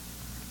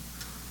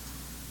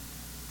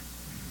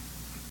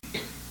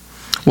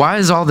 Why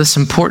is all this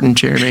important,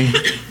 Jeremy?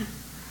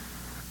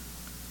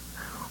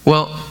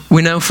 Well,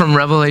 we know from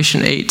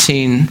Revelation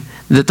 18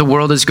 that the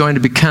world is going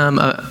to become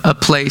a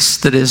place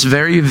that is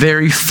very,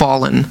 very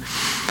fallen.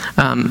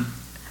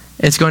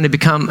 It's going to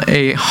become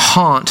a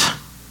haunt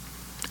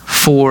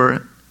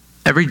for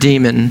every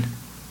demon,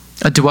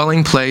 a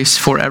dwelling place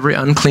for every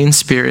unclean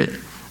spirit,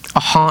 a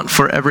haunt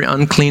for every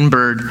unclean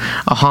bird,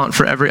 a haunt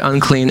for every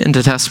unclean and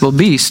detestable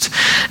beast.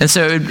 And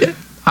so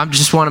I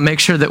just want to make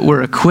sure that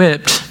we're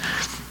equipped,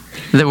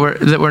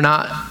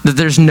 that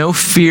there's no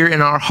fear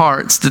in our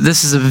hearts, that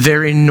this is a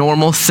very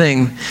normal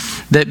thing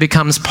that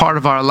becomes part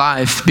of our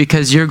life,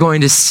 because you're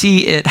going to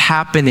see it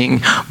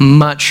happening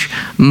much,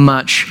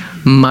 much,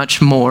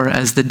 much more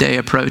as the day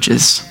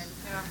approaches.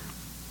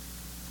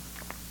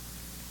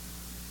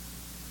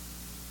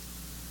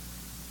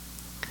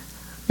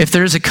 If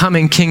there's a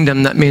coming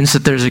kingdom, that means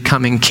that there's a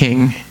coming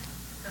king.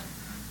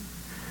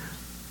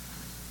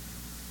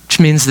 Which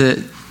means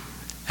that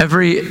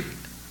every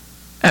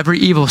every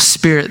evil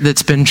spirit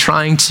that's been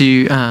trying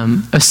to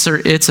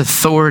assert its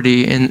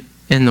authority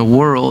in the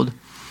world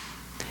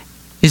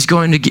is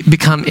going to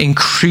become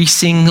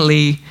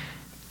increasingly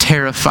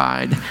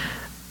terrified,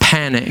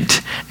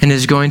 panicked, and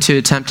is going to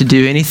attempt to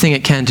do anything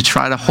it can to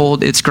try to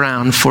hold its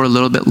ground for a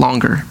little bit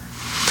longer.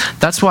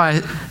 That's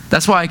why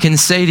I can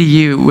say to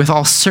you with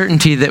all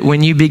certainty that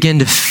when you begin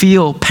to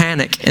feel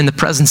panic in the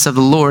presence of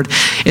the Lord,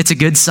 it's a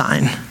good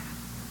sign.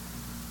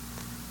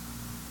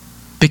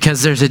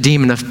 Because there's a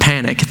demon of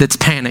panic that's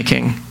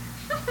panicking.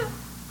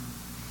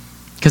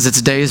 Because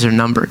its days are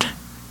numbered.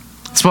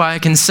 That's why I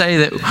can say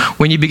that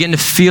when you begin to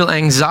feel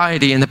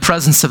anxiety in the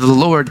presence of the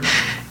Lord,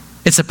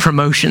 it's a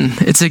promotion.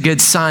 It's a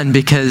good sign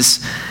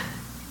because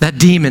that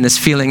demon is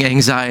feeling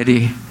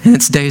anxiety and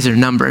its days are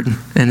numbered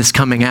and it's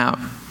coming out.